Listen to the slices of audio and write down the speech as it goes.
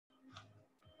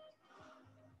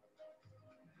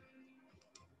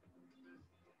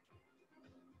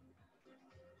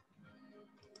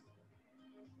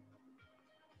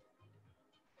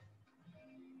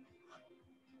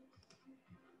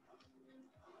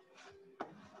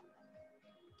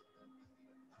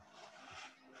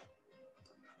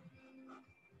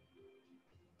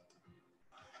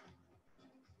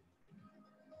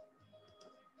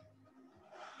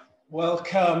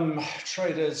Welcome,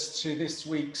 traders, to this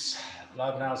week's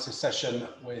live analysis session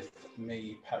with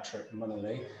me, Patrick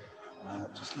Munnelly.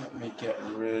 Just let me get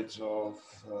rid of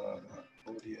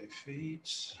audio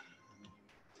feeds.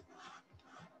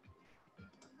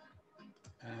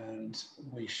 And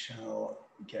we shall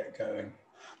get going.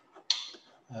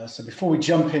 So before we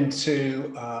jump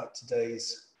into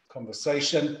today's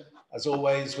conversation, as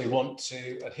always, we want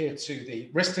to adhere to the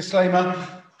risk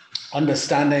disclaimer,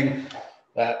 understanding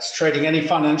that trading any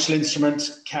financial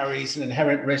instrument carries an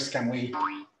inherent risk, and we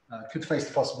could face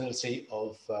the possibility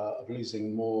of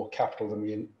losing more capital than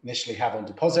we initially have on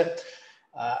deposit.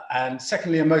 And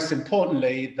secondly, and most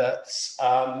importantly, that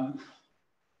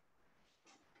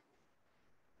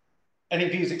any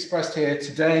views expressed here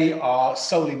today are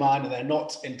solely mine, and they're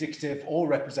not indicative or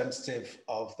representative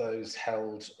of those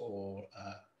held or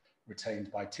retained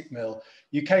by Tickmill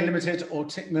UK Limited or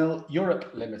Tickmill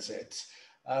Europe Limited.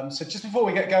 So just before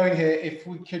we get going here, if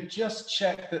we could just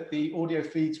check that the audio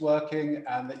feed's working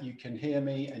and that you can hear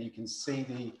me and you can see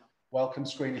the welcome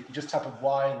screen. If you just type a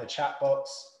Y in the chat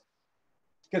box.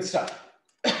 Good stuff.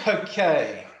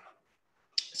 Okay.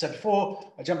 So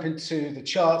before I jump into the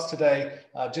charts today,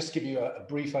 just give you a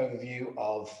brief overview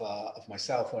of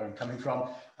myself, where I'm coming from.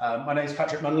 My name is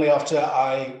Patrick Munnelly. After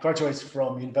I graduated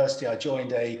from university, I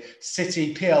joined a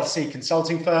City PLC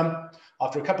consulting firm.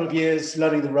 After a couple of years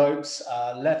learning the ropes,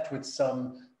 left with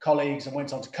some colleagues and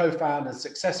went on to co-found and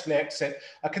successfully exit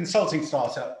a consulting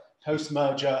startup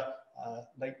post-merger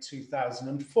late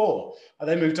 2004. I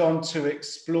then moved on to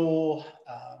explore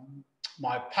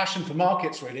my passion for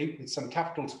markets, really, with some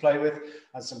capital to play with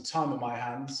and some time on my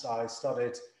hands. I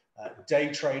started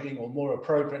day trading, or more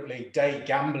appropriately, day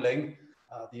gambling,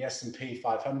 the S&P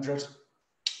 500.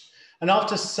 And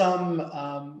after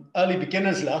some early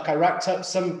beginner's luck, I racked up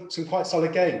some quite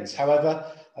solid gains.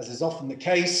 However, as is often the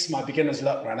case, my beginner's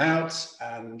luck ran out,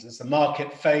 and as the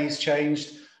market phase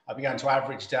changed, I began to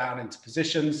average down into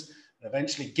positions, and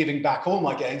eventually giving back all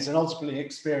my gains and ultimately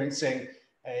experiencing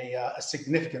a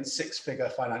significant six-figure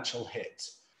financial hit.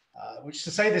 Which,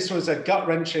 to say this was a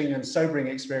gut-wrenching and sobering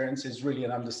experience is really an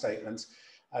understatement.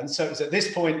 And so it was at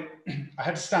this point I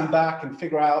had to stand back and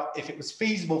figure out if it was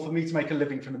feasible for me to make a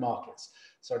living from the markets.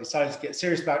 So I decided to get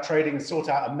serious about trading and sought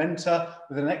out a mentor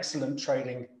with an excellent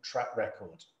trading track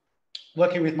record.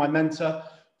 Working with my mentor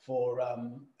for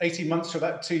 18 months to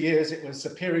about 2 years, it was a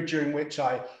period during which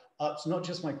I upped not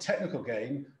just my technical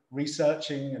game,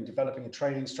 researching and developing a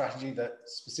trading strategy that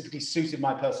specifically suited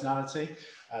my personality,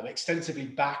 extensively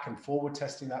back and forward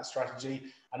testing that strategy,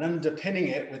 and underpinning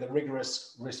it with a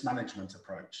rigorous risk management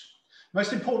approach.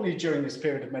 Most importantly, during this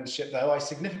period of mentorship, though, I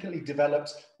significantly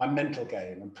developed my mental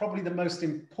game. And probably the most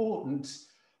important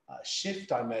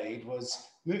shift I made was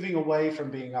moving away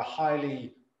from being a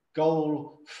highly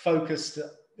goal-focused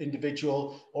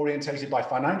individual orientated by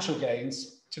financial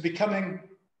gains to becoming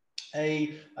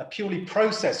a purely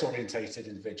process-orientated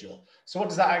individual. So what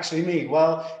does that actually mean?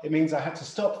 Well, it means I had to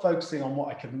stop focusing on what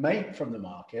I could make from the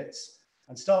markets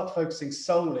and start focusing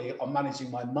solely on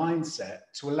managing my mindset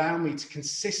to allow me to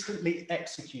consistently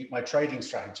execute my trading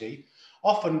strategy,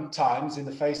 oftentimes in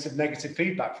the face of negative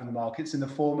feedback from the markets in the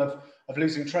form of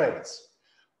losing trades.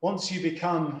 Once you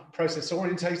become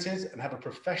process-orientated and have a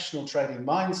professional trading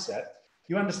mindset,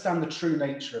 you understand the true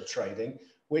nature of trading,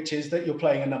 which is that you're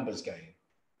playing a numbers game.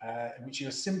 In which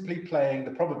you're simply playing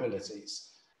the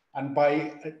probabilities. And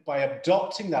by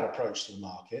adopting that approach to the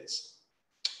markets,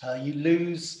 you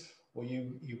lose, or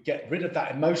you get rid of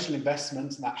that emotional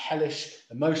investment and that hellish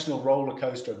emotional roller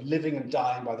coaster of living and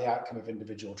dying by the outcome of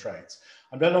individual trades.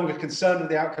 I'm no longer concerned with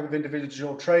the outcome of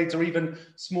individual trades or even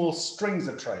small strings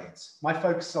of trades. My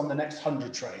focus is on the next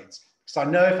 100 trades, because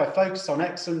I know if I focus on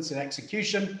excellence in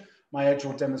execution, my edge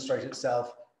will demonstrate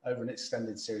itself over an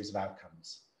extended series of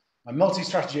outcomes. My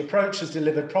multi-strategy approach has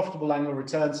delivered profitable annual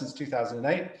returns since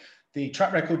 2008. The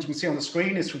track record you can see on the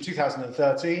screen is from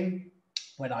 2013,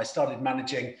 when I started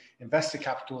managing investor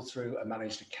capital through a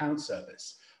managed account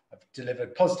service. I've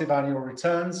delivered positive annual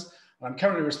returns, and I'm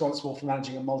currently responsible for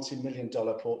managing a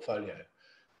multi-million-dollar portfolio.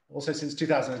 Also, since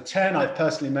 2010, I've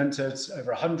personally mentored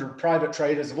over 100 private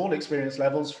traders of all experience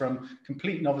levels, from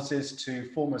complete novices to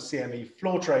former CME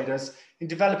floor traders, in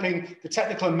developing the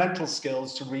technical and mental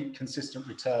skills to reap consistent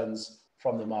returns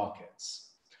from the markets.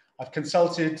 I've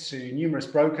consulted to numerous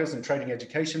brokers and trading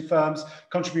education firms,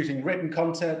 contributing written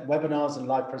content, webinars, and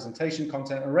live presentation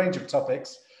content on a range of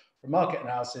topics, from market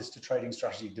analysis to trading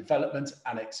strategy development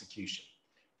and execution.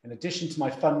 In addition to my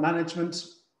fund management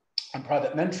and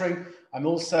private mentoring, I'm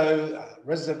also a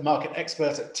resident market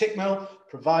expert at Tickmill,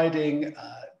 providing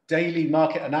daily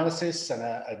market analysis and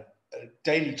a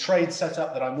daily trade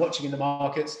setup that I'm watching in the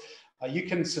markets, You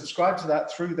can subscribe to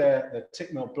that through the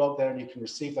Tickmill blog there, and you can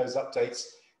receive those updates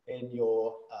in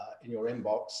your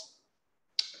inbox.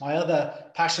 My other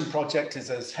passion project is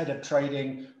as head of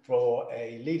trading for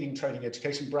a leading trading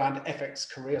education brand,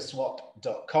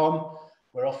 fxcareerswap.com.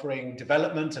 We're offering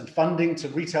development and funding to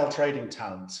retail trading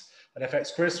talent. At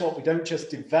FX Career Swap, we don't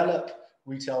just develop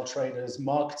retail traders'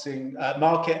 market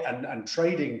and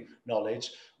trading knowledge.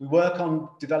 We work on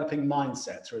developing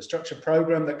mindset through a structured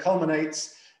program that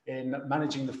culminates in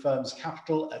managing the firm's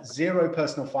capital at zero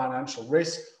personal financial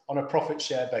risk on a profit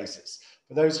share basis.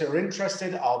 For those who are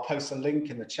interested, I'll post a link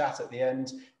in the chat at the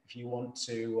end if you want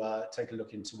to take a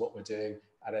look into what we're doing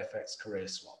at FX Career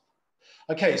Swap.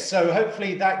 Okay, so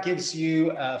hopefully that gives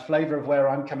you a flavor of where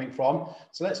I'm coming from.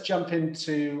 So let's jump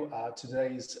into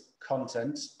today's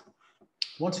content. I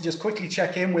want to just quickly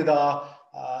check in with our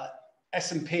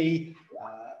S&P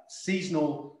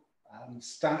seasonal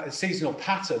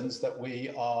patterns that we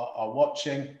are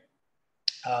watching.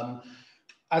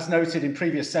 As noted in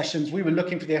previous sessions, we were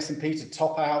looking for the S&P to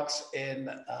top out in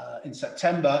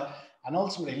September, and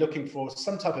ultimately looking for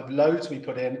some type of low to be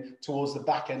put in towards the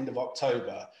back end of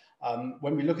October.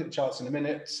 When we look at the charts in a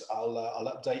minute,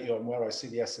 I'll update you on where I see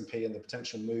the S&P and the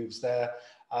potential moves there.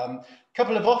 A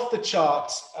couple of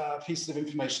off-the-chart pieces of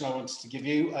information I wanted to give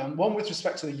you. One with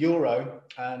respect to the euro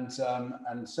and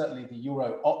certainly the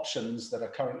euro options that are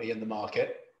currently in the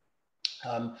market.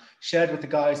 Shared with the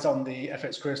guys on the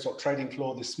FX Career Swap trading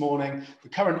floor this morning, the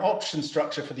current option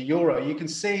structure for the euro. You can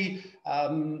see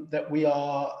that we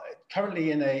are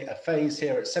currently in a phase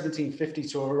here at 1750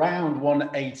 to around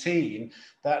 118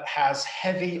 that has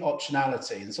heavy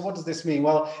optionality. And so what does this mean?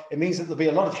 Well, it means that there'll be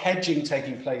a lot of hedging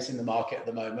taking place in the market at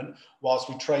the moment whilst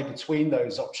we trade between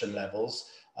those option levels.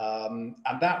 And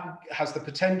that has the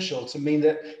potential to mean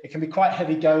that it can be quite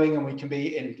heavy going, and we can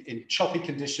be in choppy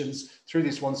conditions through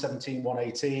this 117,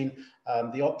 118.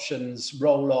 The options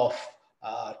roll off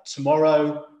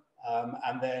tomorrow,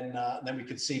 and then we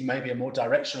could see maybe a more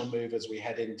directional move as we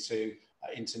head into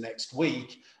next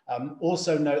week.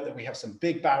 Also note that we have some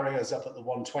big barriers up at the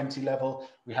 120 level.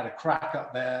 We had a crack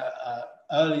up there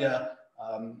earlier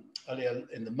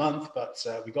in the month, but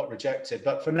we got rejected.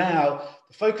 But for now,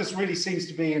 the focus really seems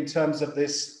to be in terms of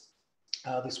this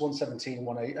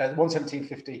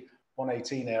 117.50,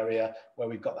 118 area, where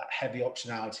we've got that heavy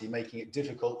optionality, making it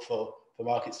difficult for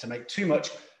markets to make too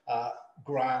much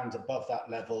ground above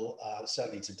that level,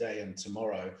 certainly today and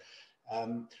tomorrow.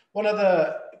 One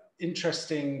other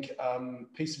interesting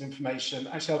piece of information,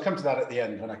 actually I'll come to that at the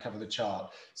end when I cover the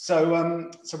chart.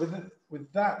 So,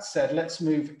 with that said, let's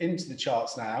move into the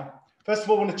charts now. First of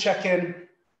all, I want to check in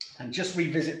and just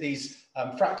revisit these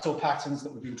fractal patterns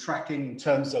that we've been tracking in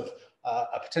terms of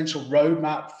a potential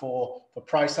roadmap for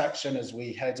price action as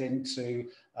we head into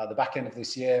the back end of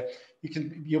this year.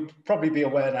 You'll probably be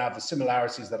aware now of the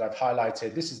similarities that I've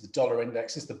highlighted. This is the dollar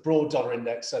index. This is the broad dollar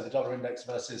index, so the dollar index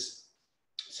versus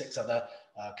 6 other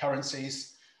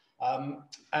currencies.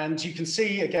 And you can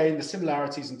see, again, the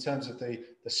similarities in terms of the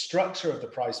structure of the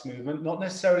price movement, not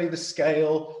necessarily the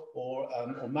scale or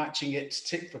matching it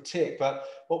tick for tick, but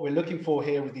what we're looking for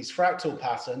here with these fractal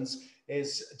patterns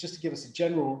is just to give us a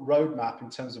general roadmap in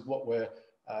terms of what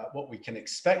we can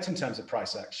expect in terms of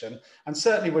price action. And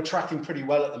certainly we're tracking pretty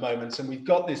well at the moment. And we've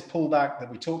got this pullback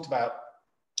that we talked about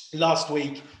last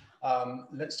week.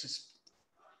 Let's just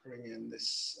bring in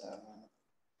this.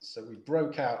 So we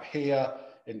broke out here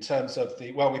in terms of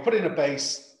we put in a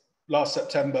base last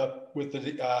September with the,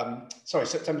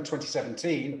 September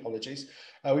 2017, apologies.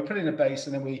 We put in a base,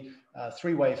 and then we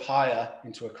three-wave higher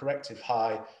into a corrective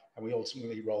high, and we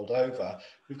ultimately rolled over.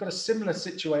 We've got a similar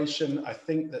situation, I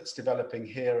think, that's developing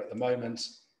here at the moment.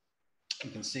 You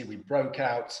can see we broke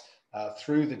out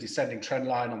through the descending trend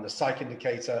line on the psych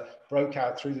indicator, broke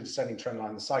out through the descending trend line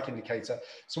on the psych indicator.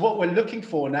 So what we're looking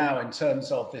for now in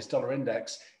terms of this dollar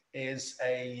index is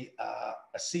a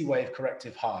C-wave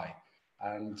corrective high.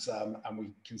 And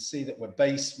we can see that we've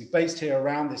based here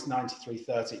around this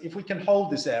 93.30. If we can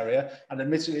hold this area, and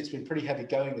admittedly it's been pretty heavy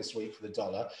going this week for the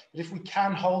dollar, but if we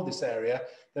can hold this area,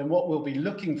 then what we'll be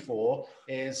looking for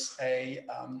is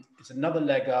it's another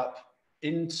leg up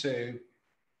into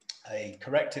a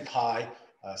corrective high,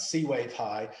 C-wave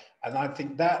high, and I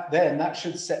think that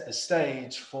should set the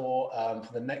stage for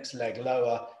the next leg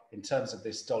lower in terms of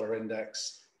this dollar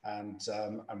index. And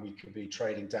we could be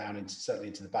trading down certainly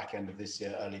into the back end of this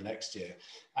year, early next year.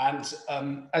 And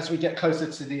as we get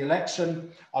closer to the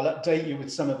election, I'll update you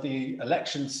with some of the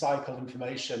election cycle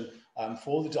information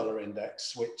for the dollar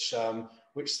index, which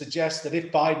suggests that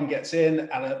if Biden gets in,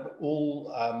 and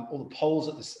all the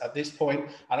polls at this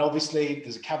point, and obviously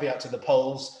there's a caveat to the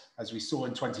polls, as we saw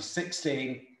in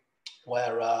 2016,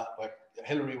 where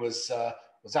Hillary was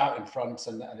out in front,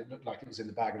 and it looked like it was in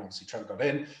the bag, and obviously Trump got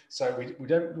in. So we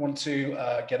don't want to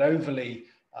get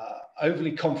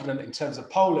overly confident in terms of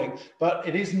polling, but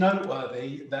it is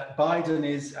noteworthy that Biden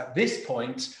is at this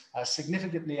point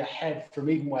significantly ahead from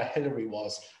even where Hillary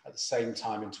was at the same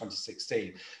time in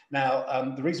 2016.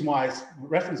 Now, the reason why I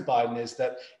reference Biden is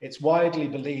that it's widely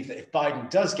believed that if Biden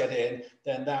does get in,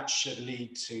 then that should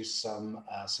lead to some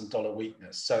dollar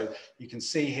weakness. So you can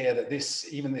see here that this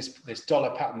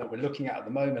dollar pattern that we're looking at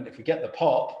the moment, if we get the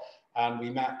pop and we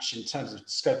match in terms of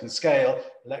scope and scale,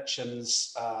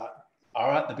 elections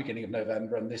are at the beginning of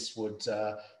November, and this would,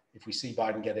 if we see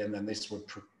Biden get in, then this would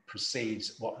precede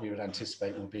what we would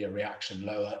anticipate will be a reaction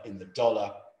lower in the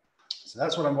dollar. So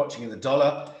that's what I'm watching in the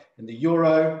dollar. In the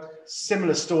euro,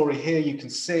 similar story here. You can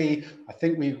see, I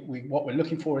think what we're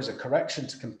looking for is a correction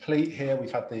to complete here.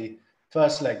 We've had the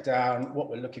first leg down. What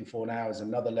we're looking for now is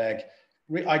another leg,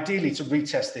 ideally to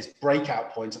retest this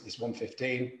breakout point at this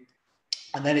 115.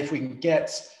 And then if we can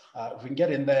get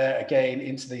in there again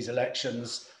into these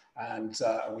elections, and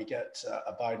we get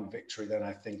a Biden victory, then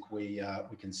I think we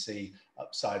can see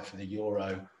upside for the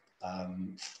euro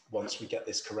once we get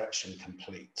this correction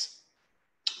complete.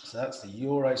 So that's the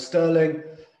euro. Sterling.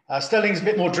 Sterling is a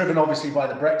bit more driven, obviously, by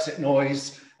the Brexit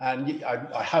noise, and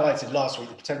I highlighted last week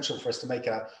the potential for us to make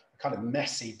a kind of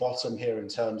messy bottom here in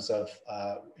terms of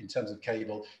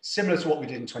cable, similar to what we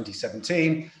did in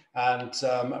 2017,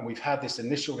 and we've had this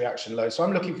initial reaction low. So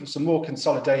I'm looking for some more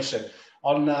consolidation.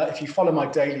 If you follow my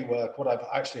daily work, what I've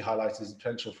actually highlighted is the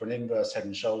potential for an inverse head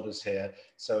and shoulders here.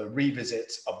 So a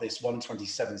revisit of this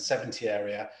 127.70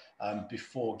 area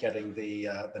before getting the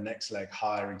next leg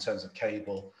higher in terms of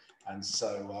cable. And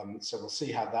so we'll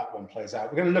see how that one plays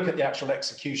out. We're going to look at the actual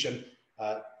execution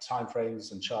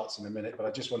timeframes and charts in a minute, but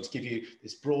I just want to give you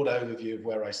this broad overview of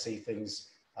where I see things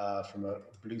from a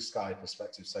blue sky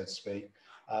perspective, so to speak.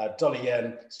 Dollar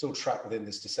yen still trapped within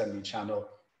this descending channel,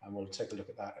 and we'll take a look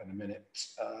at that in a minute.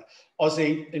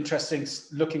 Aussie, interesting,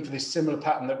 looking for this similar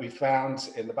pattern that we found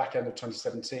in the back end of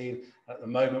 2017. At the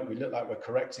moment, we look like we're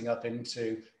correcting up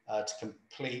into to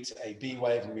complete a B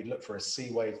wave, and we look for a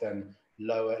C wave then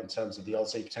lower in terms of the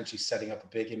Aussie, potentially setting up a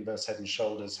big inverse head and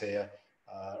shoulders here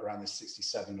around this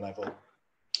 67 level.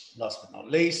 Last but not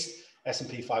least,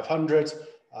 S&P 500.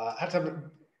 Had to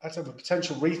have a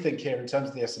potential rethink here in terms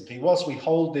of the S&P. Whilst we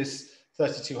hold this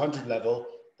 3200 level,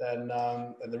 then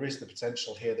there is the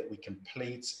potential here that we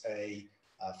complete a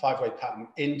five-way pattern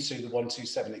into the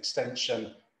 127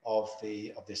 extension of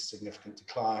this significant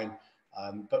decline.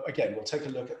 But again, we'll take a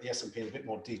look at the S&P in a bit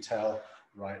more detail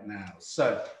right now.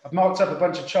 So I've marked up a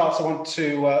bunch of charts I want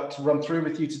to run through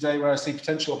with you today, where I see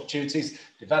potential opportunities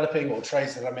developing or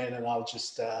trades that I'm in, and I'll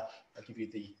just I'll give you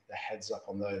the heads up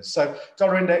on those. So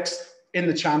dollar index in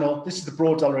the channel. This is the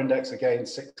broad dollar index again,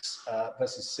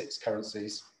 versus six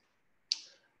currencies.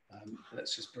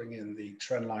 Let's just bring in the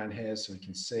trend line here so we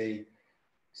can see.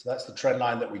 So that's the trend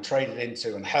line that we traded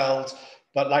into and held.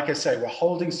 But like I say, we're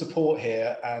holding support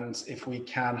here, and if we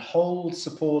can hold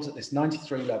support at this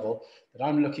 93 level, then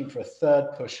I'm looking for a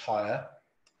third push higher.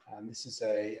 And this is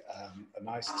a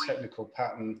nice technical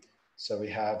pattern. So we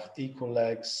have equal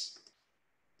legs.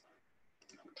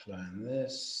 Clone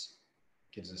this,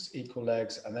 gives us equal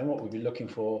legs. And then what we'll be looking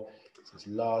for is this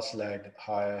last leg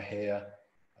higher here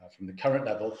from the current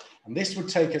level. And this would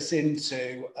take us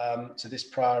into to this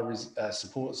prior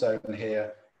support zone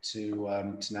here to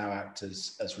now act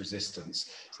as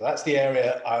resistance. So that's the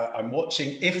area I'm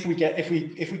watching. If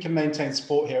we can maintain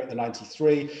support here at the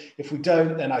 93, if we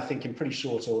don't, then I think in pretty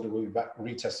short order we'll be back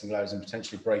retesting lows and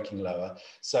potentially breaking lower.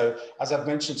 So as I've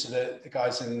mentioned to the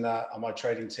guys on my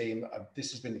trading team,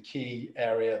 this has been the key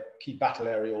battle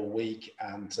area all week,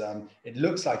 and it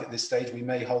looks like at this stage we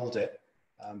may hold it.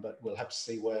 But we'll have to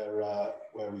see where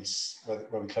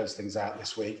we close things out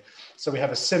this week. So we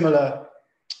have a similar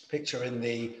picture in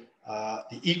the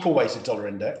equal weighted dollar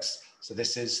index. So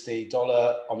this is the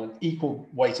dollar on an equal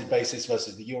weighted basis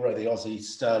versus the euro, the Aussie,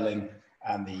 sterling,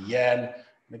 and the yen.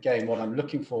 And again, what I'm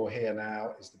looking for here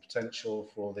now is the potential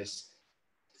for this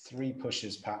three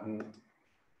pushes pattern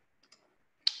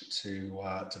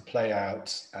to play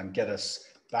out and get us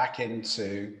back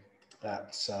into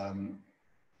that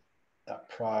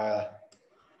prior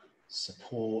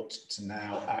support to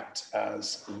now act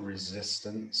as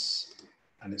resistance.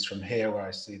 And it's from here where I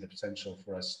see the potential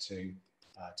for us to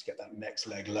get that next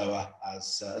leg lower,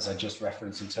 as I just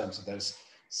referenced in terms of those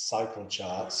cycle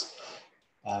charts.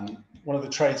 One of the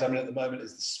trades I'm in at the moment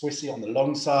is the Swissy on the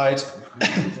long side.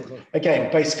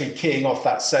 Again, basically keying off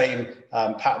that same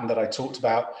pattern that I talked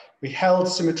about. We held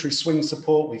symmetry swing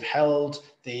support. We've held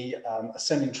the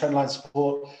ascending trendline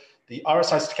support. The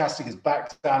RSI stochastic is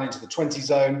back down into the 20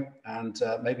 zone, and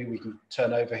maybe we can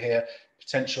turn over here.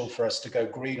 Potential for us to go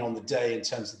green on the day in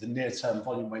terms of the near-term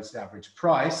volume weighted average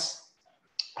price.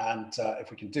 And if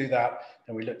we can do that,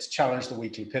 then we look to challenge the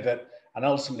weekly pivot and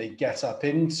ultimately get up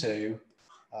into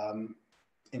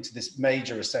this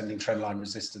major ascending trendline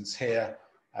resistance here.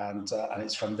 And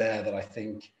it's from there that I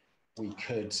think we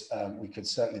could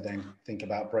certainly then think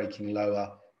about breaking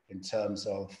lower in terms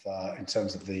of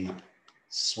the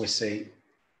Swissy.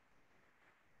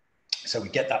 So we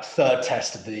get that third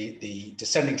test of the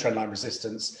descending trendline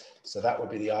resistance. So that would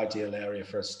be the ideal area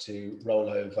for us to roll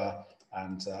over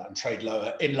and trade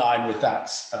lower in line with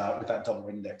that dollar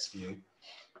index view.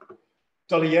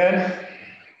 Dollar yen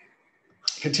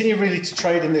continue really to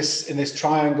trade in this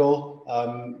triangle.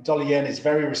 Dollar yen is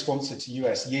very responsive to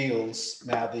US yields.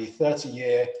 Now the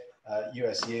 30-year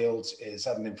US yield is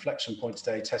at an inflection point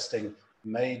today, testing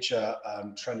major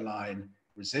trendline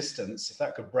resistance. If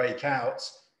that could break out,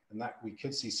 then that we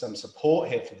could see some support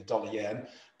here for the dollar yen.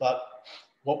 But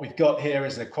what we've got here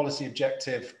is an equality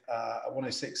objective at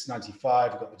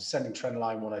 106.95. We've got the descending trend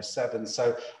line 107.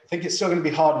 So I think it's still going to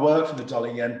be hard work for the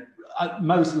dollar yen,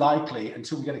 most likely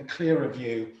until we get a clearer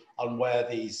view on where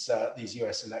these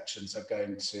US elections are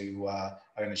going to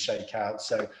shake out.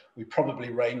 So we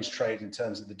probably range trade in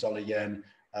terms of the dollar yen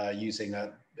using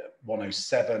a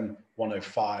 107,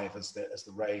 105 as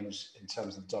the range in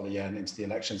terms of dollar yen into the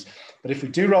elections. But if we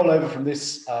do roll over from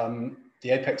this, the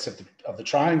apex of the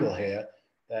triangle here,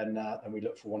 then we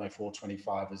look for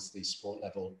 104.25 as the support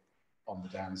level on the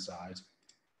downside.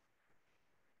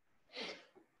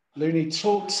 Looney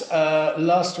talked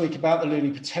last week about the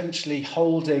Looney potentially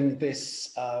holding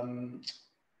this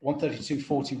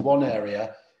 132.41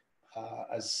 area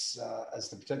as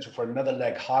the potential for another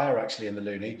leg higher actually in the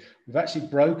Looney. We've actually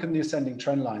broken the ascending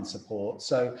trend line support.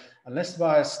 So unless the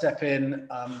buyers step in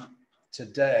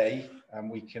today and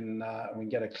we can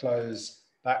get a close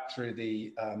back through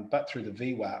the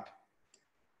VWAP,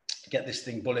 get this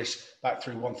thing bullish back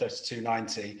through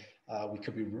 132.90, we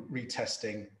could be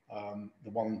retesting the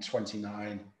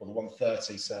 129 or the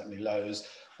 130 certainly lows.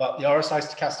 But the RSI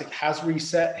stochastic has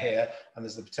reset here, and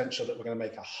there's the potential that we're going to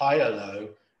make a higher low,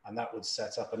 and that would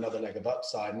set up another leg of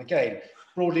upside. And again,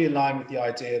 broadly in line with the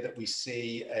idea that we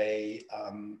see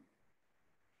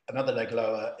another leg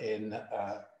lower in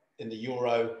the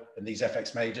euro and these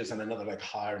FX majors, and another leg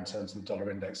higher in terms of the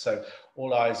dollar index. So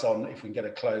all eyes on if we can get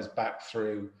a close back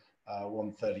through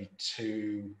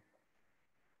 132.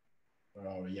 Where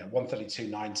are we? Yeah,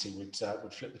 132.90 would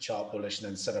flip the chart bullish and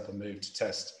then set up a move to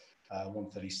test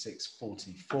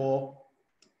 136.44.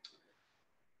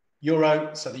 Euro,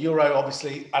 so the euro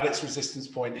obviously at its resistance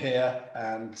point here,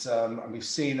 and we've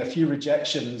seen a few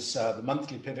rejections. The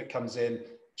monthly pivot comes in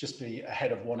just be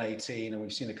ahead of 118, and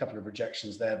we've seen a couple of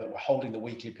rejections there, but we're holding the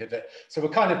weekly pivot. So we're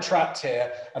kind of trapped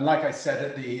here. And like I said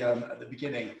at the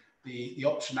beginning, the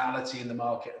optionality in the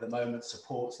market at the moment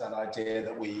supports that idea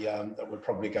that we're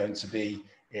probably going to be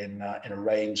in a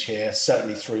range here,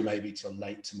 certainly through maybe till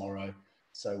late tomorrow.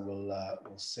 So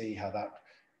we'll see how that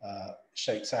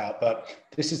shakes out. But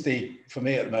this is for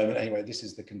me at the moment anyway, this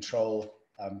is the control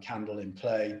candle in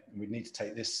play. We need to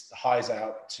take the highs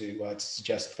out to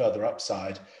suggest further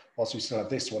upside. Whilst we still have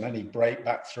this one, any break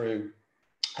back through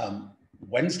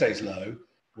Wednesday's low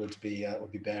would be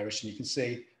bearish, and you can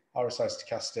see RSI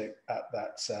stochastic at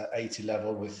that 80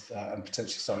 level with and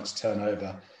potentially starting to turn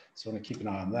over. So I want to keep an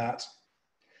eye on that.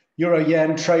 Euro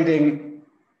yen trading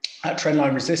at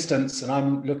trendline resistance, and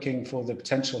I'm looking for the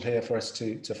potential here for us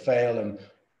to fail and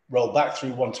roll back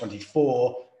through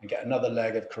 124 and get another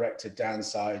leg of corrected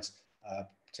downside,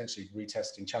 potentially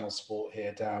retesting channel support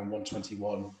here down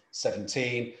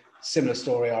 121.17. Similar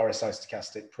story, RSI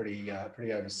stochastic pretty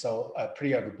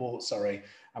overbought, sorry,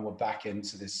 and we're back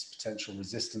into this potential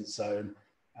resistance zone,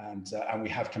 and we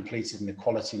have completed an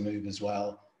equality move as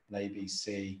well. An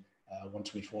ABC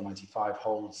 124.95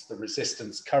 holds the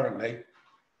resistance currently.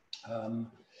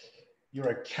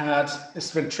 Euro CAD, this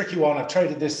has been a tricky one. I've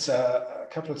traded this a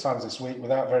couple of times this week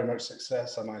without very much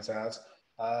success, I might add.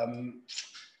 I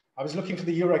was looking for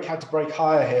the Euro CAD to break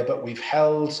higher here, but we've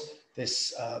held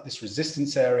this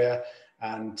resistance area,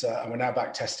 and we're now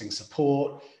back testing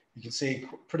support. You can see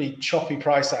pretty choppy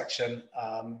price action,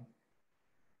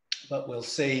 but we'll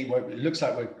see. It looks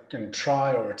like we're going to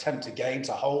try or attempt again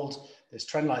to hold this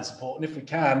trendline support, and if we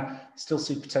can, still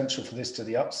see potential for this to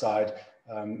the upside.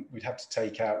 We'd have to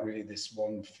take out really this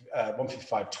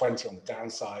 155.20 on the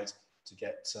downside to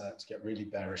get really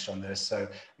bearish on this. So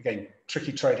again,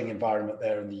 tricky trading environment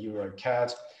there in the Euro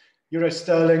CAD. Euro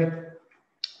sterling,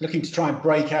 Looking to try and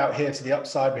break out here to the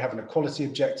upside. We have an equality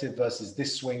objective versus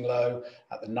this swing low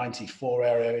at the 94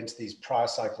 area into these prior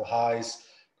cycle highs.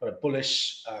 Got a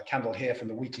bullish candle here from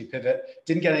the weekly pivot.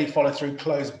 Didn't get any follow through,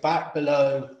 closed back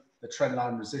below the trend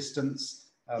line resistance.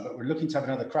 But we're looking to have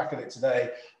another crack at it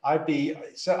today. I'd be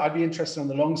interested on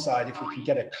the long side if we can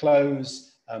get a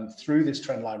close through this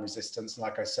trend line resistance. And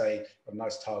like I say, a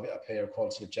nice target up here,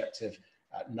 equality objective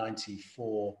at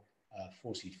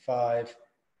 94.45.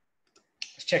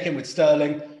 Let's check in with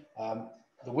sterling. The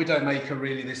widowmaker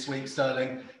really this week,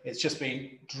 sterling. It's just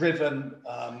been driven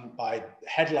by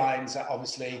headlines,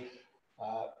 obviously,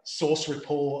 source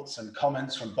reports and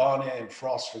comments from Barnier and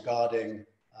Frost regarding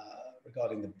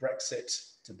the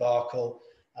Brexit debacle.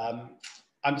 And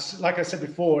like I said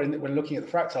before, when looking at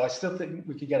the fractal, I still think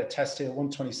we could get a test here,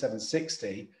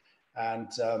 127.60, and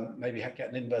maybe get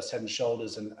an inverse head and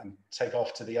shoulders and take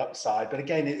off to the upside. But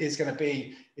again, it's kind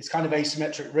of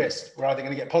asymmetric risk. We're either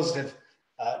going to get positive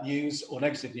news or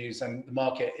negative news, and the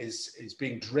market is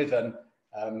being driven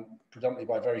predominantly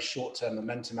by very short-term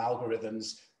momentum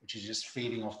algorithms, which is just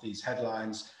feeding off these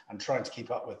headlines, and trying to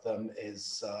keep up with them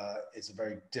is a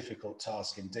very difficult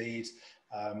task indeed.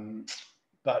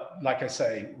 But like I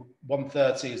say,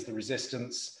 130 is the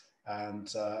resistance, and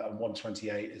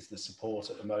 128 is the support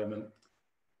at the moment.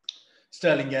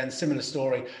 Sterling yen, similar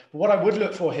story. But what I would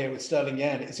look for here with sterling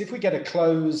yen is if we get a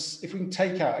close, if we can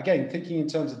take out, again, thinking in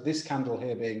terms of this candle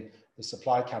here being the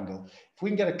supply candle, if we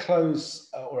can get a close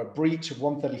or a breach of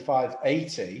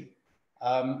 135.80,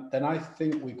 then I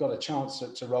think we've got a chance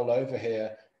to roll over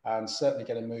here and certainly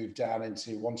get a move down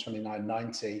into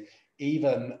 129.90.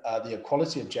 Even the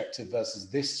equality objective versus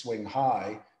this swing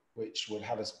high, which would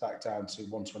have us back down to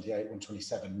 128,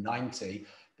 127.90.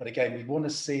 But again, we want to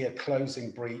see a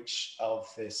closing breach of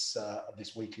this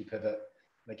weekly pivot.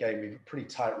 And again, we have a pretty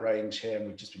tight range here, and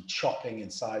we've just been chopping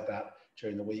inside that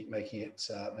during the week, making it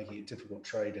difficult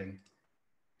trading.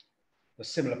 A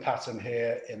similar pattern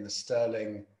here in the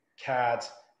sterling CAD,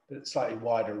 but slightly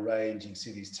wider range. You can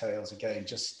see these tails again,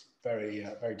 just very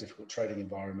difficult trading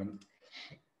environment.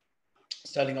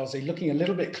 Sterling Aussie looking a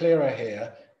little bit clearer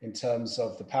here in terms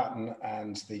of the pattern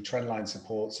and the trend line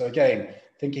support. So again,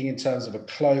 thinking in terms of a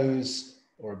close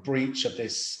or a breach of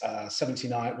this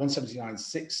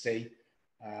 179.60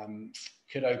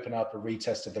 could open up a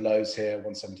retest of the lows here,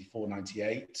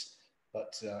 174.98.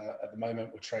 But at the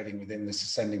moment, we're trading within this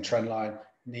ascending trend line.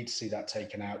 Need to see that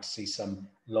taken out to see some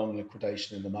long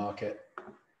liquidation in the market.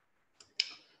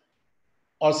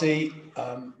 Aussie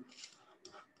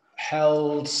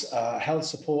held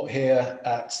support here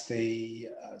at the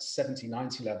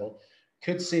 70.90 level.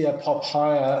 Could see a pop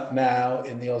higher now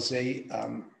in the Aussie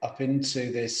up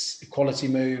into this equality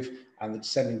move and the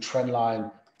descending trend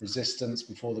line resistance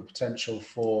before the potential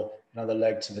for another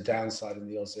leg to the downside in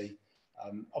the Aussie.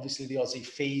 Obviously, the Aussie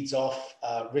feeds off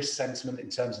risk sentiment in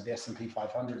terms of the S&P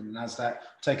 500 and NASDAQ.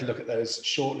 Take a look at those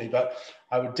shortly, but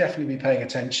I would definitely be paying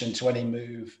attention to any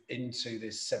move into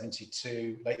this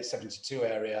late 72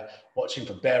 area, watching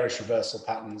for bearish reversal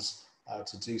patterns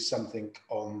to do something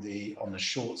on the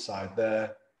short side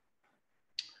there.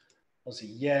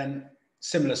 Aussie yen,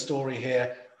 similar story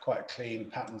here. Quite a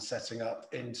clean pattern setting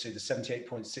up into the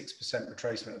 78.6%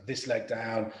 retracement of this leg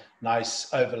down.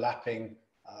 Nice overlapping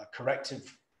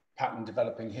corrective pattern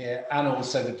developing here, and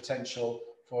also the potential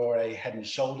for a head and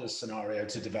shoulders scenario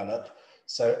to develop.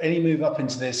 So any move up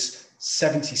into this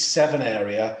 77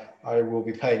 area, I will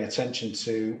be paying attention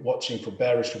to, watching for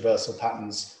bearish reversal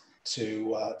patterns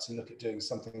to look at doing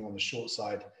something on the short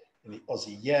side in the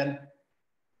Aussie yen.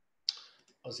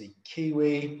 Aussie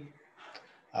Kiwi.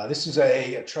 This is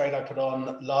a trade I put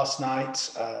on last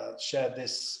night, shared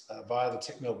this via the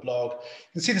Tickmill blog.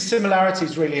 You can see the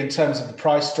similarities really in terms of the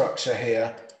price structure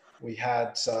here. We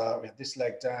had this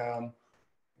leg down,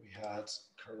 we had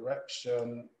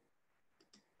correction,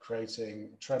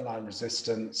 creating trendline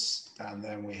resistance, and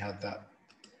then we had that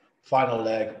final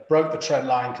leg, broke the trend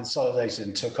line, consolidated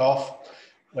and took off,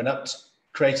 went up,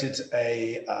 created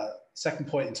a second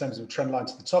point in terms of a trend line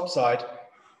to the top side.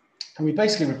 And we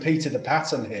basically repeated the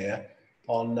pattern here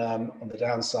on the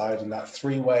downside in that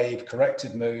three-wave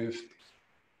corrected move,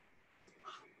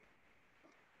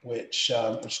 which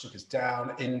took us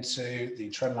down into the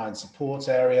trendline support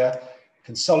area,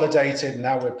 consolidated.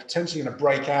 Now we're potentially going to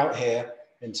break out here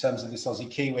in terms of this Aussie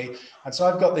Kiwi. And so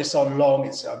I've got this on long.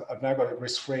 I've now got it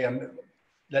risk-free, and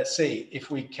let's see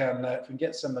if we can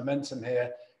get some momentum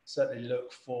here. Certainly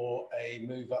look for a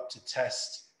move up to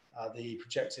test the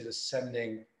projected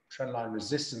ascending trendline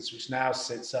resistance, which now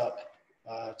sits up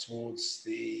towards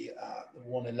the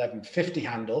 111.50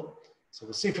 handle. So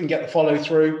we'll see if we can get the follow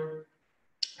through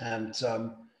and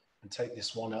and take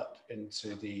this one up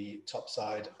into the top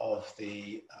side of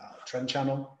the trend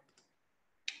channel.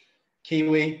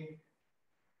 Kiwi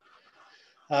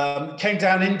came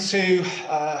down into,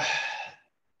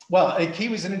 well,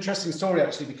 Kiwi is an interesting story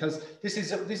actually, because this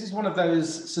is one of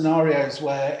those scenarios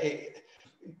where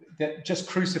that just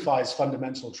crucifies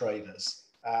fundamental traders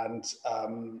and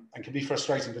can be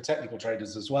frustrating for technical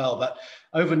traders as well. But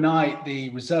overnight, the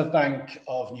Reserve Bank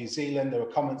of New Zealand, there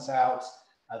were comments out,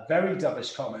 very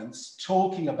dovish comments,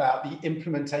 talking about the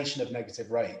implementation of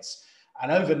negative rates.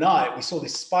 And overnight, we saw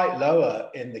this spike lower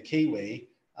in the Kiwi,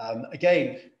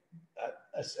 again,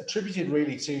 attributed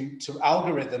really to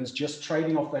algorithms just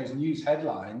trading off those news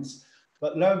headlines.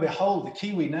 But lo and behold, the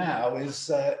Kiwi now is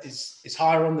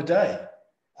higher on the day.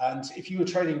 And if you were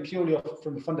trading purely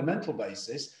from a fundamental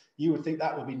basis, you would think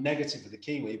that would be negative for the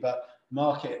Kiwi. But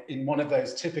market, in one of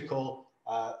those typical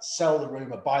sell the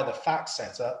rumor, buy the fact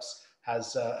setups,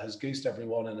 has goosed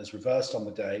everyone and has reversed on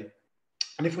the day.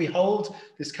 And if we hold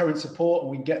this current support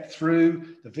and we can get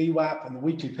through the VWAP and the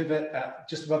weekly pivot at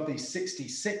just above the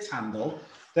 66 handle,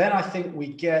 then I think we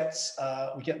get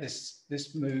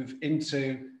this move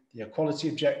into the equality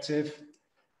objective,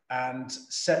 and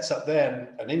sets up then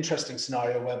an interesting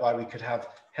scenario whereby we could have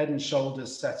head and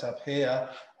shoulders set up here,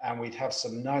 and we'd have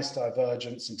some nice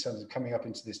divergence in terms of coming up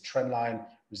into this trend line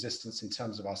resistance in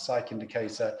terms of our psych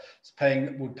indicator.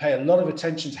 So would pay a lot of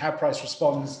attention to how price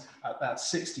responds at that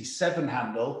 67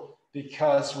 handle,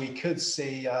 because we could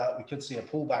see a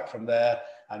pullback from there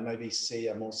and maybe see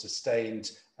a more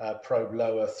sustained probe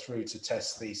lower through to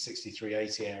test the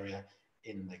 63.80 area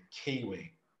in the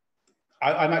Kiwi.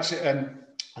 I'm actually,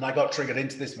 and I got triggered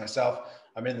into this myself.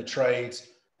 I'm in the trade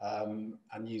and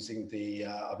using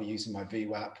I'll be using my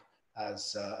VWAP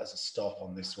as a stop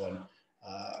on this one.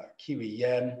 Kiwi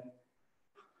yen.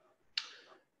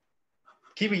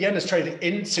 Kiwi yen is trading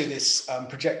into this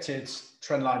projected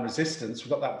trendline resistance. We've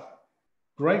got that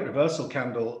great reversal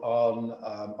candle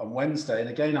on Wednesday. And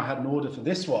again, I had an order for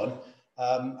this one.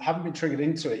 Haven't been triggered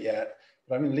into it yet,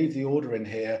 but I'm going to leave the order in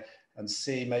here and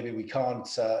see maybe we can't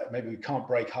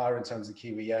break higher in terms of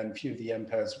Kiwi yen. A few of the yen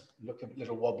pairs look a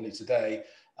little wobbly today.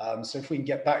 So if we can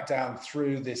get back down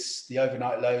through the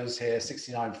overnight lows here,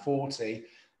 69.40,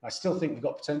 I still think we've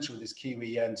got potential with this Kiwi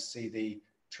yen to see the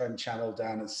trend channel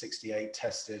down at 68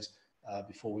 tested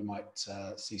before we might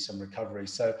see some recovery.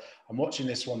 So I'm watching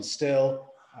this one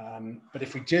still. But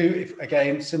if we do,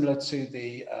 again, similar to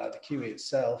the Kiwi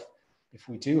itself, if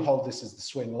we do hold this as the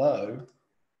swing low,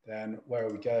 then where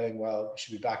are we going? Well, we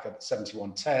should be back up at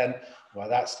 71.10. By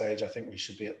that stage, I think we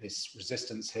should be at this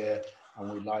resistance here,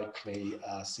 and we likely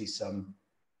see some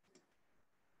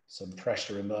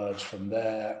pressure emerge from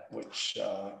there, which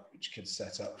could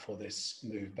set up for this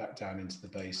move back down into the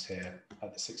base here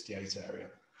at the 68 area.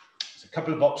 So a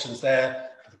couple of options there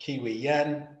for the Kiwi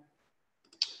yen.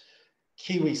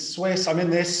 Kiwi Swiss, I'm in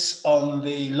this on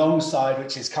the long side,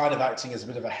 which is kind of acting as a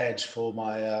bit of a hedge for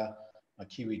my my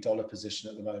Kiwi dollar position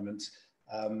at the moment.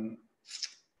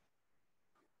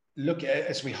 Look,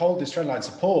 as we hold this trendline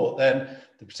support, then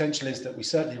the potential is that we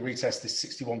certainly retest this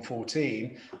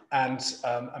 61.14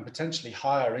 and potentially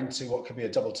higher into what could be a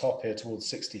double top here towards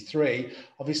 63.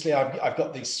 Obviously, I've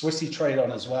got the Swissy trade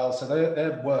on as well, so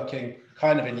they're working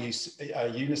kind of in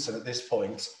unison at this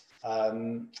point.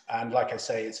 And like I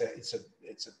say, it's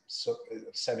a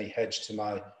semi hedge to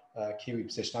my Kiwi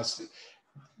position.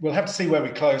 We'll have to see where we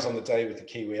close on the day with the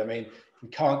Kiwi. I mean, if we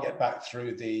can't get back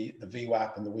through the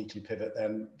VWAP and the weekly pivot,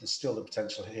 then there's still the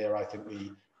potential here. I think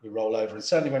we roll over. And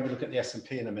certainly when we look at the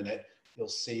S&P in a minute, you'll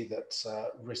see that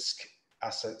risk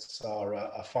assets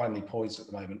are finely poised at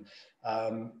the moment.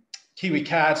 Kiwi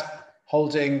CAD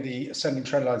holding the ascending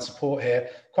trendline support here.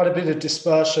 Quite a bit of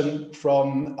dispersion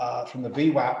from the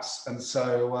VWAPs, and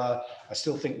so I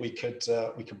still think we could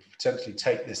potentially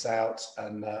take this out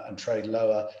and trade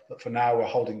lower. But for now, we're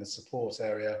holding the support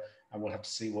area, and we'll have to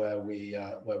see where we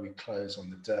close on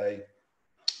the day.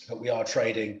 But we are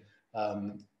trading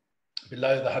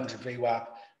below the 100 VWAP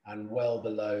and well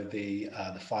below the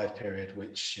 5 period,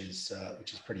 which is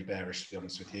pretty bearish, to be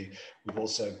honest with you. We've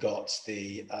also got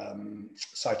the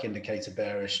psych indicator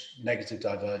bearish, negative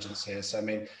divergence here. So I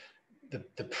mean,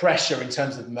 the pressure in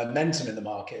terms of momentum in the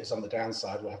market is on the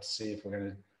downside. We'll have to see if we're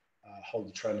going to hold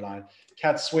the trend line.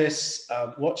 CAD Swiss,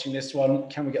 watching this one,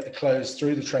 can we get the close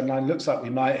through the trend line? Looks like we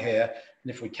might here,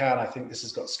 and if we can, I think this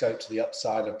has got scope to the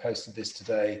upside. I posted this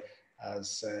today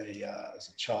as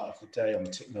a chart of the day on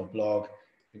the Tickmill blog.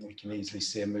 I think we can easily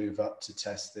see a move up to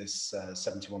test this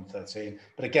 71.13.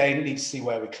 But again, need to see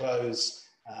where we close.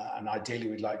 And ideally,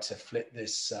 we'd like to flip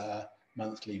this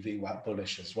monthly VWAP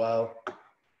bullish as well.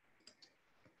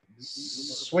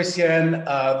 Swiss yen,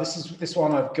 this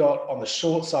one I've got on the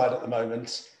short side at the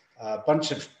moment. A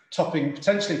bunch of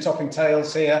potentially topping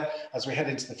tails here as we head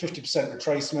into the 50%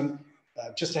 retracement,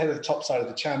 just ahead of the top side of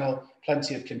the channel.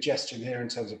 Plenty of congestion here in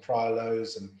terms of prior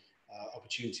lows and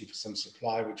opportunity for some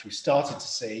supply, which we've started to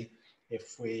see.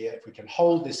 If we can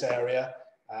hold this area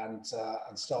and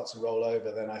start to roll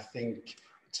over, then I think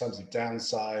in terms of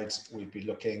downside, we'd be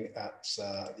looking at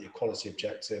the equality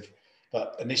objective.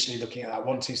 But initially looking at that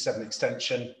 127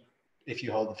 extension, if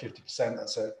you hold the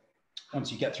 50%,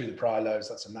 once you get through the prior lows,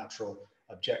 that's a natural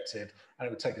objective, and it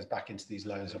would take us back into these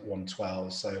lows at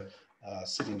 112. So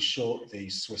sitting short the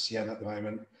Swiss yen at the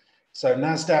moment. So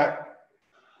NASDAQ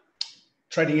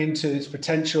trading into its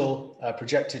potential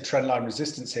projected trendline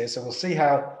resistance here. So we'll see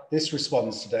how this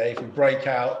responds today. If we break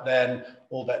out, then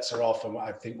all bets are off, and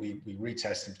I think we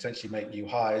retest and potentially make new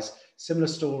highs. Similar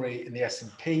story in the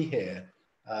S&P here.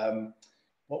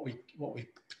 What we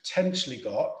potentially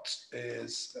got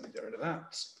is, let me get rid of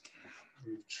that.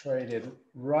 We've traded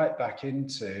right back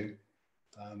into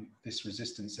this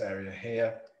resistance area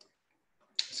here.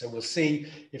 So we'll see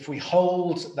if we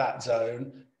hold that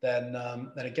zone, then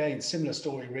again, similar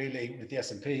story really with the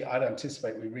S&P. I'd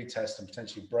anticipate we retest and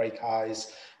potentially break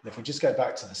highs. And if we just go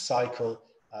back to the cycle,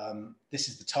 this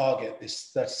is the target,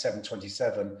 this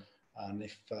 37.27. And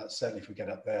if certainly if we get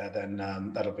up there, then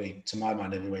that'll be, to my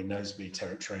mind anyway, nosebleed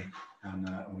territory, and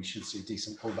we should see a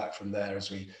decent pullback from there as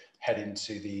we head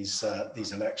into these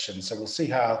elections. So we'll see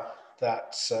how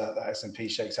that S&P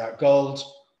shakes out. Gold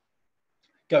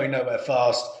going nowhere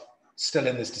fast, still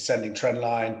in this descending trend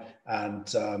line, and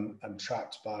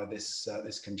trapped by this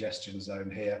congestion zone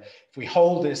here. If we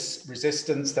hold this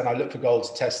resistance, then I look for gold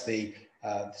to test the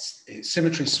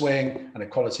symmetry swing and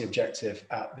equality objective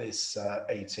at this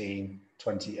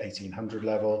 1800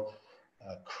 level.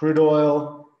 Crude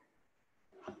oil,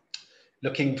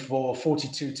 looking for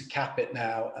 42 to cap it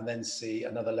now, and then see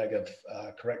another leg of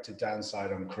corrected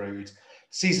downside on crude.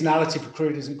 Seasonality for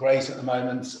crude isn't great at the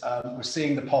moment. We're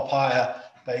seeing the pop higher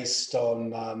based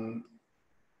on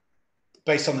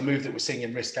the move that we're seeing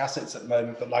in risk assets at the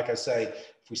moment. But like I say,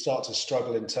 if we start to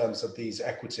struggle in terms of these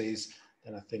equities,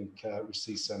 then I think we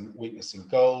see some weakness in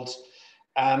gold.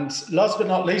 And last but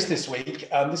not least this week,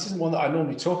 this isn't one that I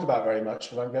normally talk about very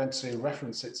much, but I'm going to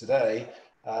reference it today.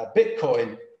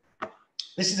 Bitcoin.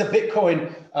 This is a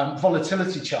Bitcoin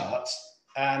volatility chart.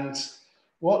 And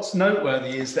what's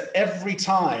noteworthy is that every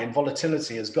time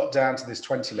volatility has got down to this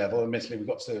 20 level, admittedly we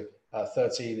got to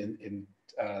 13 in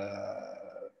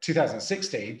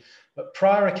 2016, but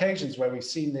prior occasions where we've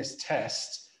seen this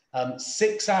test,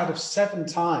 6 out of 7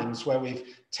 times where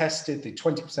we've tested the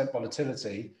 20%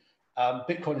 volatility,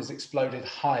 Bitcoin has exploded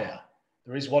higher.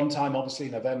 There is one time, obviously,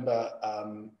 November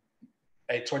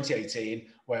 2018,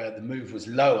 where the move was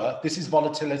lower. This is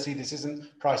volatility. This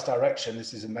isn't price direction.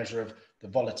 This is a measure of the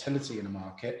volatility in the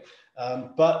market.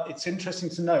 But it's interesting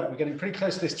to note, we're getting pretty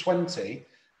close to this 20.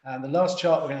 And the last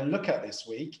chart we're going to look at this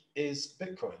week is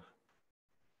Bitcoin.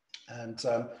 And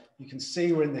you can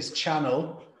see we're in this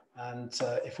channel. And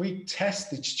if we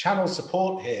test the channel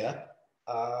support here,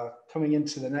 coming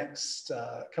into the next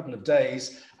couple of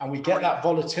days, and we get that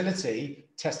volatility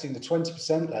testing the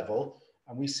 20% level,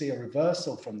 and we see a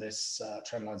reversal from this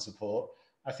trendline support,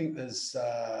 I think there's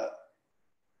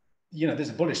there's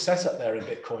a bullish setup there in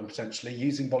Bitcoin potentially,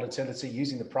 using volatility,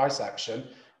 using the price action,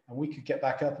 and we could get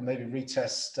back up and maybe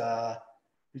retest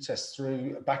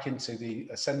through back into the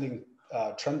ascending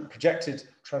projected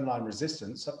trendline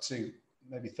resistance up to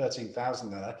maybe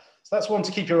 13,000 there. So that's one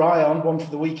to keep your eye on, one for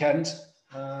the weekend.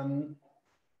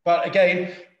 But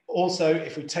again, also,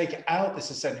 if we take out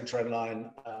this ascending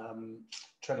trendline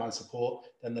support,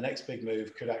 then the next big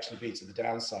move could actually be to the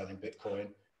downside in Bitcoin,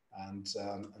 and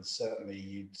certainly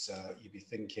you'd be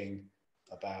thinking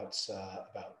about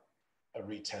a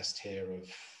retest here of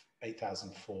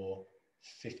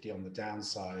 8,450 on the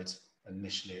downside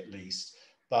initially, at least.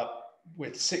 But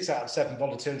with 6 out of 7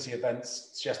 volatility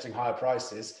events suggesting higher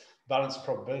prices, balance of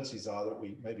probabilities are that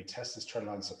we maybe test this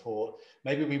trendline support.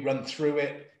 Maybe we run through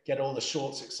it, get all the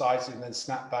shorts excited, and then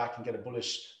snap back and get a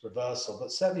bullish reversal.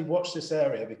 But certainly watch this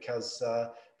area, because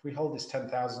if we hold this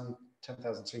 10,000,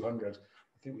 10,200, I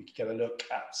think we could get a look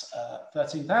at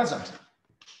 13,000.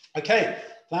 Okay,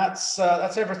 that's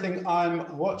everything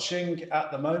I'm watching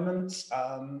at the moment.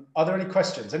 Are there any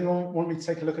questions? Anyone want me to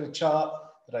take a look at a chart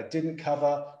that I didn't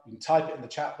cover? You can type it in the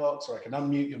chat box, or I can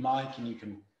unmute your mic and you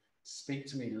can speak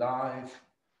to me live.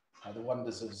 The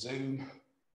wonders of Zoom.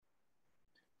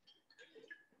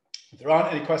 If there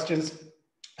aren't any questions,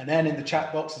 and then in the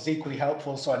chat box is equally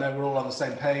helpful, so I know we're all on the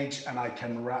same page and I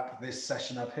can wrap this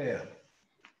session up here.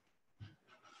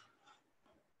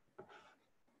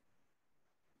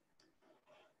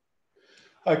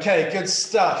 Okay, good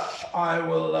stuff. I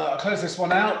will close this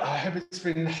one out. I hope it's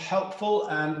been helpful,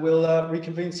 and we'll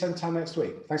reconvene sometime next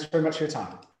week. Thanks very much for your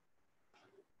time.